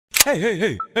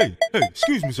Hey,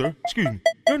 excuse me, sir. Excuse me.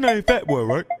 Your name Fat Boy,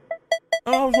 right?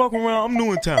 I was walking around, I'm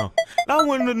new in town. I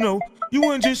wanted to know, you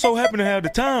wouldn't just so happen to have the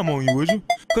time on you, would you?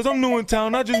 Cause I'm new in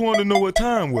town, I just wanted to know what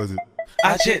time was it.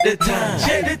 I check the time,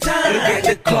 look at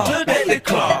the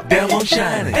clock, damn I'm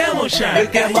shining,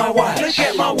 look at my watch, look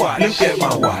at my watch,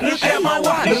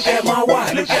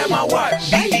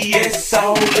 BBS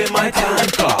all in my time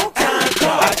clock,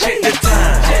 I check the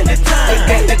time, look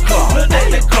at the clock,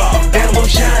 damn I'm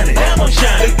shining,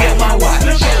 look at my watch,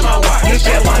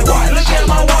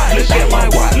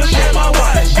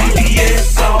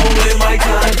 BBS all in my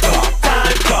time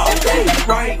clock,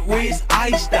 right wrist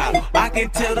iced out, I can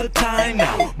tell the time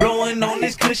now. Blowing on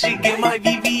this cushy, get my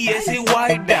VVS it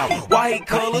wiped out. White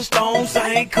color stone,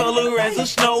 same color as a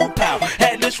snow plow.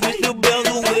 Had to switch the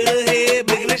bezel with a head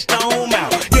bigger than stone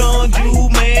mouth. Young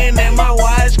Juiceman and my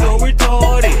watch go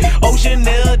retarded. Ocean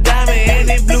Nail diamond and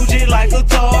it blue just like a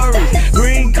Taurus.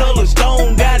 Green color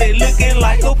stone got it looking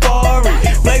like a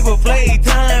forest. Flavor Flav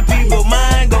time, people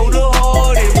mind go the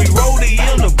hardest. We roll it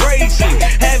in the bracelet,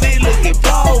 have it looking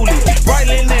flawless.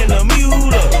 Brightling in the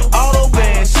muter, auto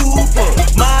band super.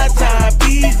 My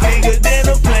timepiece bigger than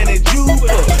a planet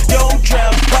Jupiter. Yo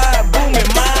trap vibe booming,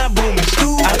 mind booming,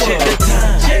 stupid. I check the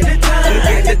time, look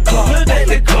at the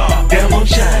clock, damn I'm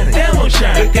shining,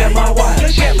 look at my watch,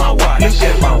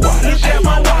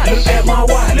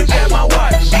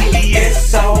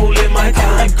 BBS all in my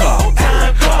time clock,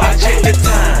 I check the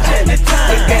time,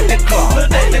 look at the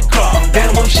clock,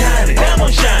 damn I'm shining,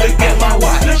 look at my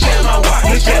watch,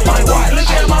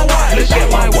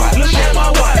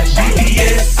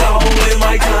 BBS all in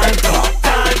my time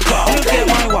clock,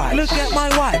 look at my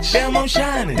watch, damn I'm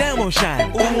shining,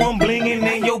 ooh I'm blinging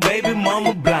and your baby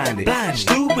mama blinded,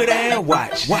 stupid ass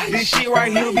watch, this shit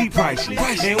right here be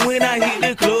priceless, and when I hit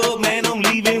the club, man I'm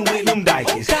leaving with them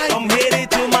dikes, I'm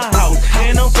headed to my house,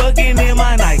 and I'm fucking in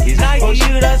my Nikes, or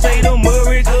should I say the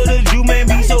Murray, cause the Juiceman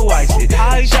be so icy,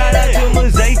 I shout out to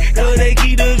Mixtape, cause they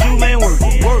keep the Juiceman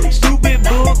working, stupid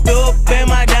booked up, and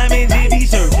my diamonds it be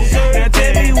surfing, now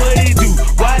tell me what it do,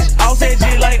 watch offset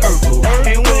shit like Urkel,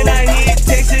 and when I hit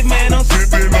Texas, man I'm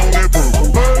sipping on that purple,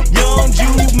 young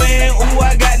Juiceman, ooh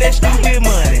I got that stupid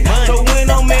money, so when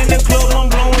I'm in the club, I'm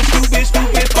blowing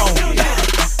stupid phone,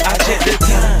 I check the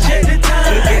time,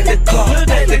 look at the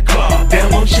clock,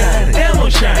 damn I'm shining,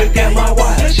 look at my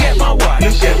watch,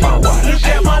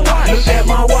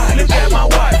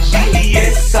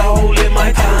 BBS all in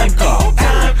my time clock,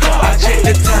 I check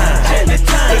the time,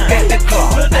 look at the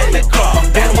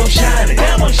clock, damn I'm shining,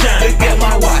 look at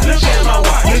my watch,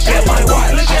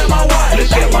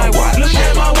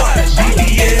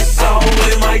 BBS all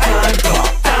in my time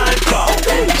clock,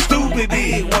 stupid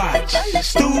big watch,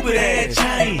 stupid ass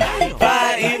chain,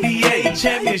 5 NBA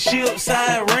championship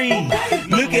side ring,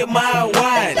 look at my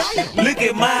watch, look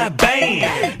at my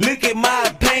band, look at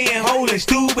my pan holding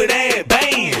stupid ass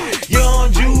band,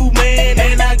 young Juiceman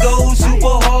and I go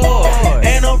super hard,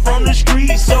 and I'm from the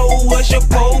street, so what's your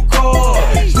pole?